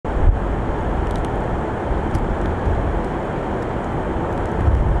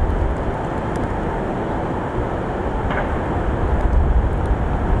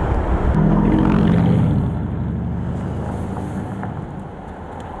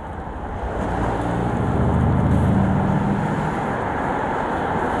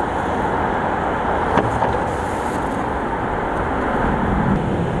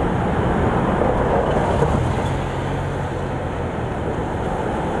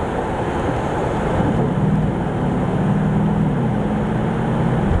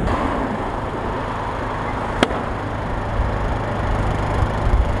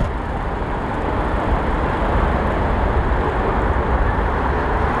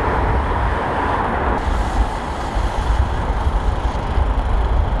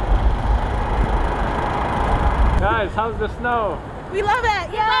guys, how's the snow? We love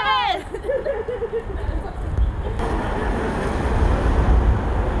it! Yes!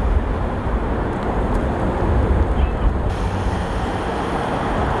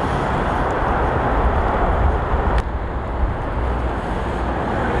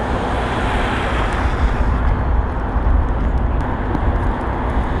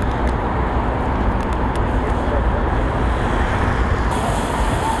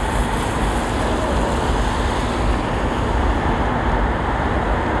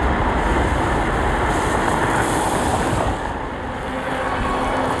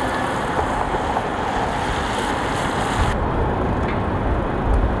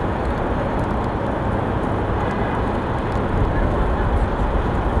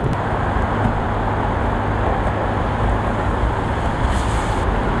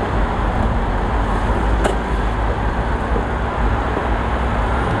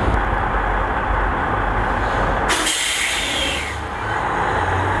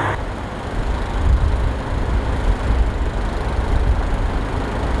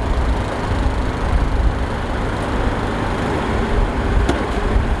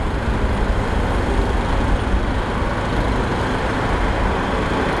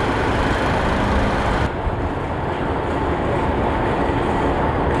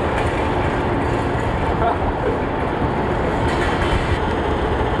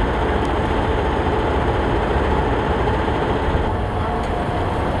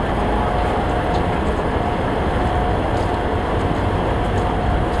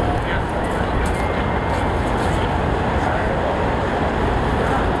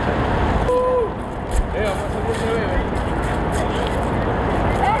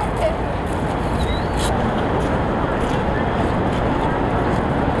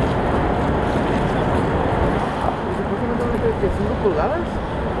 pulgadas?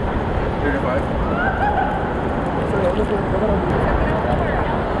 35.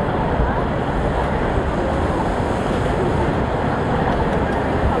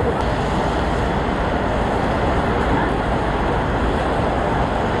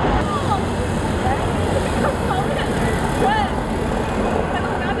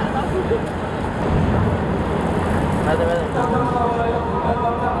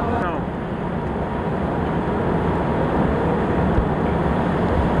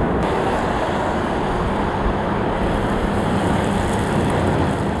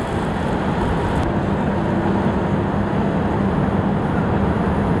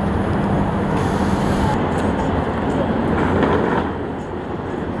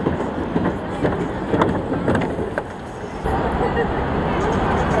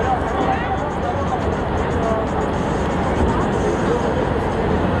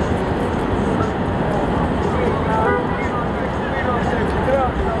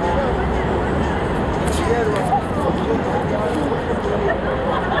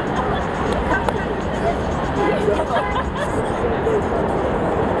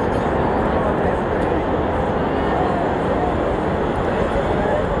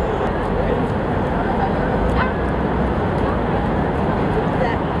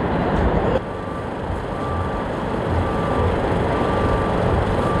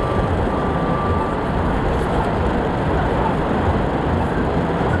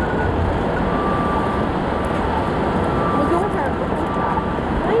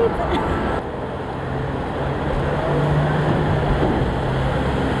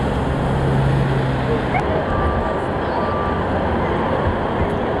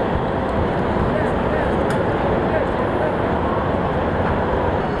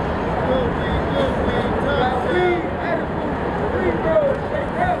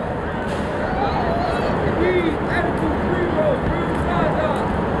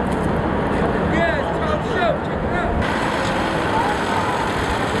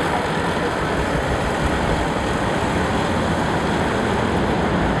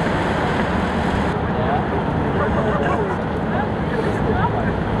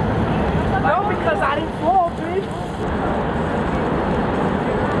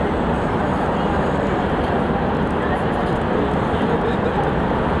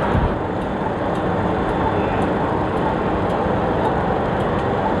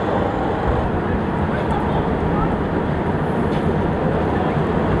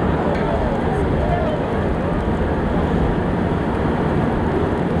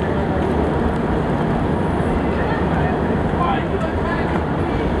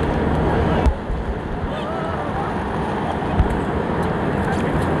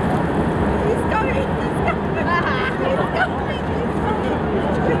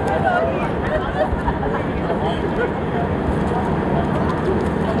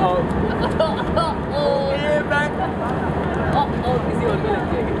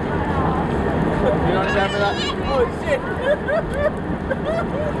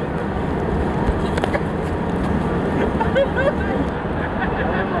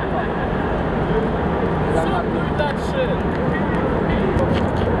 That shit.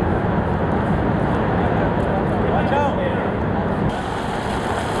 Watch out.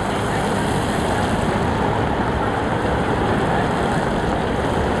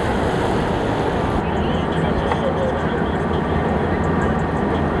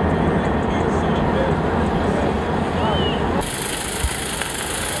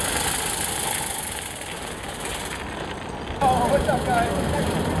 What's up, guys?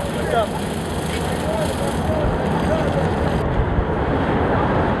 What's up?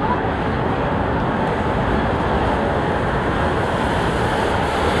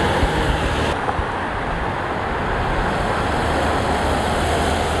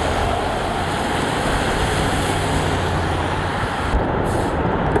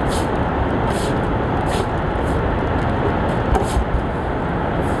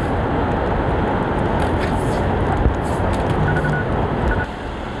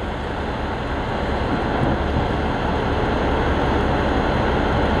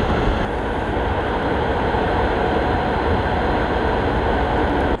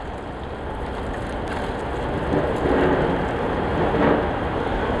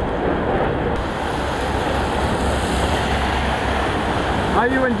 Are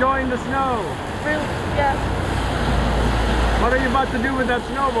you enjoying the snow? Really? Yeah. What are you about to do with that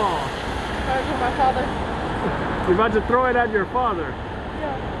snowball? Sorry for my father. You're about to throw it at your father.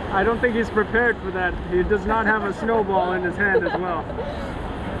 Yeah. I don't think he's prepared for that. He does not have a snowball in his hand as well.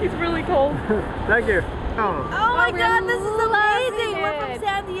 He's really cold. Thank you. Oh, Oh my god, this is amazing! We're from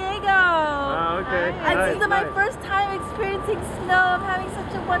San Diego. oh okay. And Nice, this is my nice. first time experiencing snow. I'm having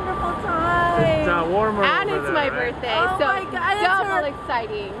such a wonderful time. It's warmer And over it's there, my right? birthday, Oh so my God, it's double her-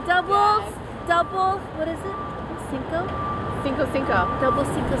 exciting. Doubles, Yes. double, what is it? Cinco? Cinco Cinco. Double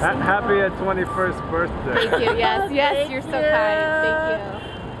cinco cinco. Happy 21st birthday. Thank you. Yes, yes, Thank you're so you. kind.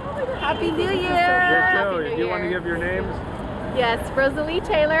 Thank you. Happy New You Year! Happy too. New Do you want to Year. give your names? Yes, Rosalie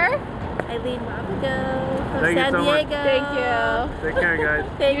Taylor. Eileen Mavigo from Thank you San so much. Diego. Thank you. Take care, guys.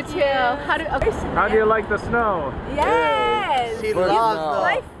 Thank You too. How do you like the snow? Yes! She This loves is snow.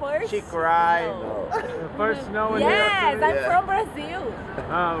 my first She cried. snow. The first snow in Yes, New York I'm City? from Brazil.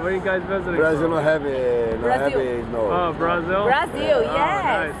 Where are you guys visiting Brazil from? não have no Brazil. have snow. Oh, Brazil? Brazil, Oh,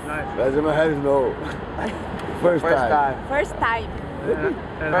 yes. nice, nice. Brazil não have snow. First First time. time. First time. Yeah. And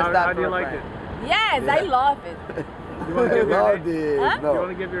First how time do you for a like friend. it? Yes, I love it. You want to give your Love name? this. Huh? You want No.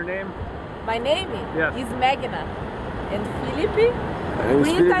 to give your name? My name Yes. is Magna. And Philippe, And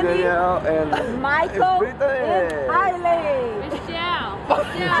Steve Brittany, Daniel and Michael, Brittany. and Hailey. Michelle.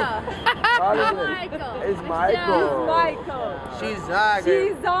 Michelle. Probably. Michael. It's Michael. Michael. She's not.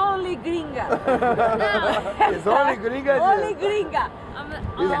 She's only gringa. It's only gringa. Only gringa.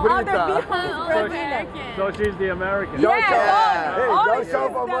 It's Other Brita. people is Brazilian. So she's the American. Don't Yes, shout. Hey, only don't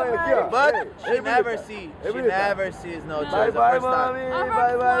shout for she's mãe the aqui, ó. But Hey, she hey, never Brita. see. Hey, She Brita. never sees no Bye choice the bye, first time. mommy. I'm from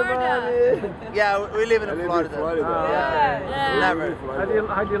Bye bye, Florida. mommy. Yeah, we live in I live in Florida. Florida. Yeah. Yes. Never.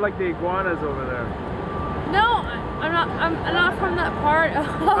 How do you like the iguanas over there? No, I'm not from that part of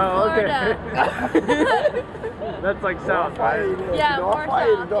Florida. Okay. That's like south, right? Yeah, Dá more uma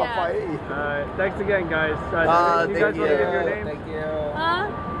faída, south, dá uma yeah. faída. Thanks again, guys. You Thank guys you. want to give your names? Thank you.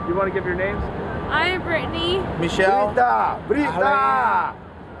 Huh? You want to give your names? I'm Brittany. Michelle. Brita, Brita.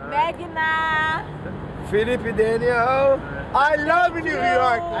 Magna. Felipe Daniel. I love New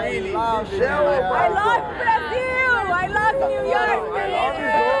York. Really. love Michelle. New York. I love Brazil. I love New York.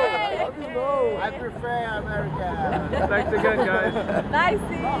 I prefer America. Thanks again, guys. Nice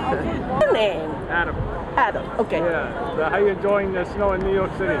seeing you. Name? Adam. Adam. Okay. Yeah. So how you enjoying the snow in New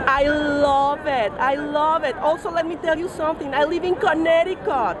York City? I love it. I love it. Also, let me tell you something. I live in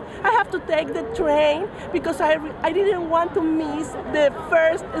Connecticut. I have to take the train because I didn't want to miss the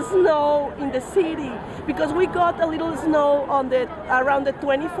first snow in the city because we got a little snow on around the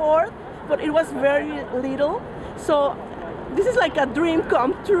 24th, but it was very little. So this is like a dream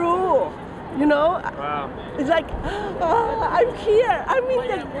come true. You know, Wow. it's like, oh, I'm here. I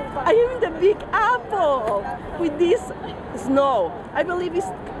am in the Big Apple with this snow. I believe it's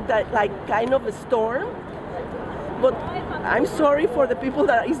like kind of a storm, but I'm sorry for the people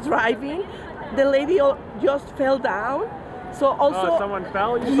that is driving. The lady just fell down. So also, Oh, someone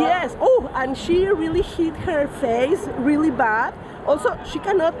fell? You saw? yes. Oh, and she really hit her face really bad. Also, she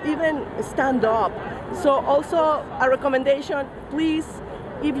cannot even stand up. So also a recommendation, please.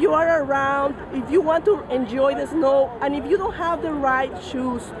 If you are around, if you want to enjoy the snow, and if you don't have the right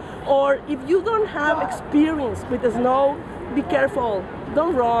shoes, or if you don't have experience with the snow, be careful.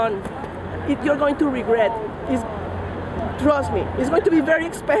 Don't run. You're going to regret. trust me, it's going to be very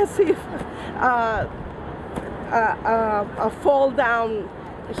expensive. A fall down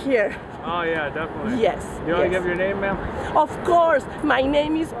here. Oh yeah, definitely. Yes. You want to yes. give your name, ma'am? Of course, my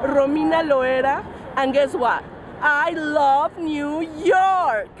name is Romina Loera, and guess what? I love New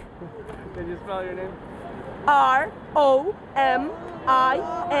York. Can you spell your name?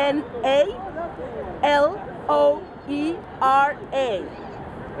 ROMINALOERA.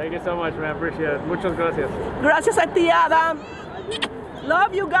 Thank you so much, man. Appreciate it. Muchas gracias. Gracias a ti, Adam.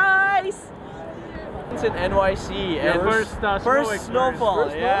 Love you guys. It's in NYC Your and first first snowfall,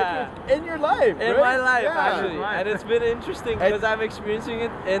 First yeah. in your life, In right? my life, Yeah. actually, and it's been interesting because I'm experiencing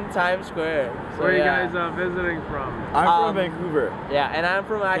it in Times Square. So, Where are you yeah. guys visiting from? I'm Um, from Vancouver. Yeah, and I'm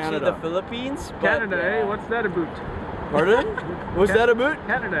from actually Canada. the Philippines. but, Canada, yeah. eh? What's that about? Pardon? What's that about?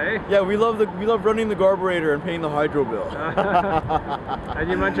 Canada, eh? Yeah, we love running the carburetor and paying the hydro bill. And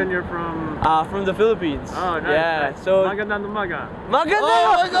you mentioned you're from... From the Philippines. Oh, nice. Yeah, nice. so Magandang umaga. Maganda!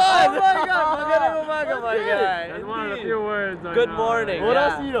 Oh my God! Oh my God! Magandang umaga, my guy. That's one of the Indeed. few words I Good know. morning. What Yeah.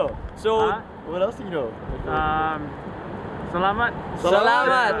 else do you know? So, Huh? What else do you know? Salamat.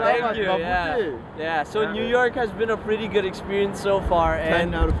 Salamat, thank Salamat, you. mabuti. Yeah. So New York has been a pretty good experience so far, 10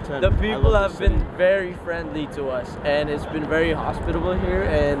 and out of 10. the I people love have the city. been very friendly to us, and it's been very hospitable here.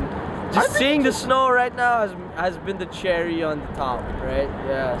 And just seeing the snow right now has been the cherry on the top, right?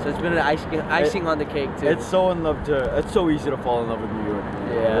 Yeah. So it's been an icing on the cake too. It's so it's so easy to fall in love with New York.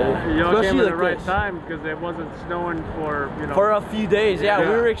 Yeah. You all came Especially at the like right this. time because it wasn't snowing for, you know... For a few days, yeah, Yeah.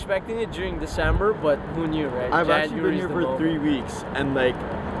 we were expecting it during December, but who knew, right? I've actually been January's here the for moment. 3 weeks, and like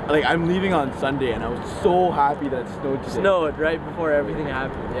I'm leaving on Sunday, and I was so happy that it snowed today. Snowed right before everything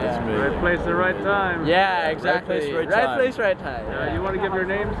happened. It's Yeah. amazing. Right place, the right time. Yeah, exactly. place, right Right time. place, right time. You want to give your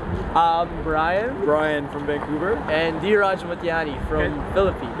names? Brian Brian from Vancouver. and Dheeraj Matiani from Okay.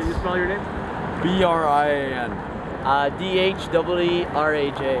 Philippines. Can you spell your name? BRIAN.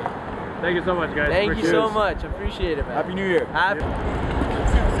 DHEERAJ. Thank you so much, guys. Thank you Appreciate so it. much. Appreciate it, man. Happy New Year. Happy.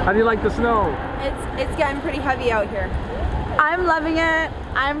 How do you like the snow? It's getting pretty heavy out here. I'm loving it.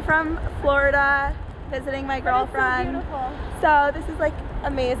 I'm from Florida, visiting my girlfriend. So this is like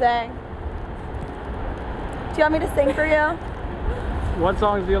amazing. Do you want me to sing for you? What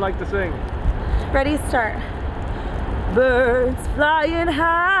songs do you like to sing? Ready, start. Birds flying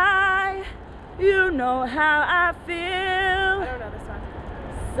high, you know how I feel. I don't know this one.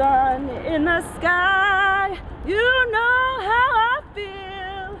 Sun in the sky, you know how I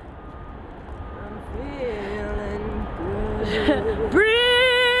feel. I'm feeling good.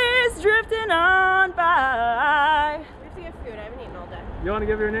 Breeze drifting on by. We have to get food. I haven't eaten all day. You want to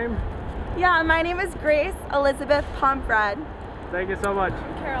give your name? Yeah, my name is Grace Elizabeth Pomfred. Thank you so much.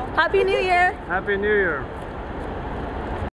 Carol. Happy New Year. Happy New Year.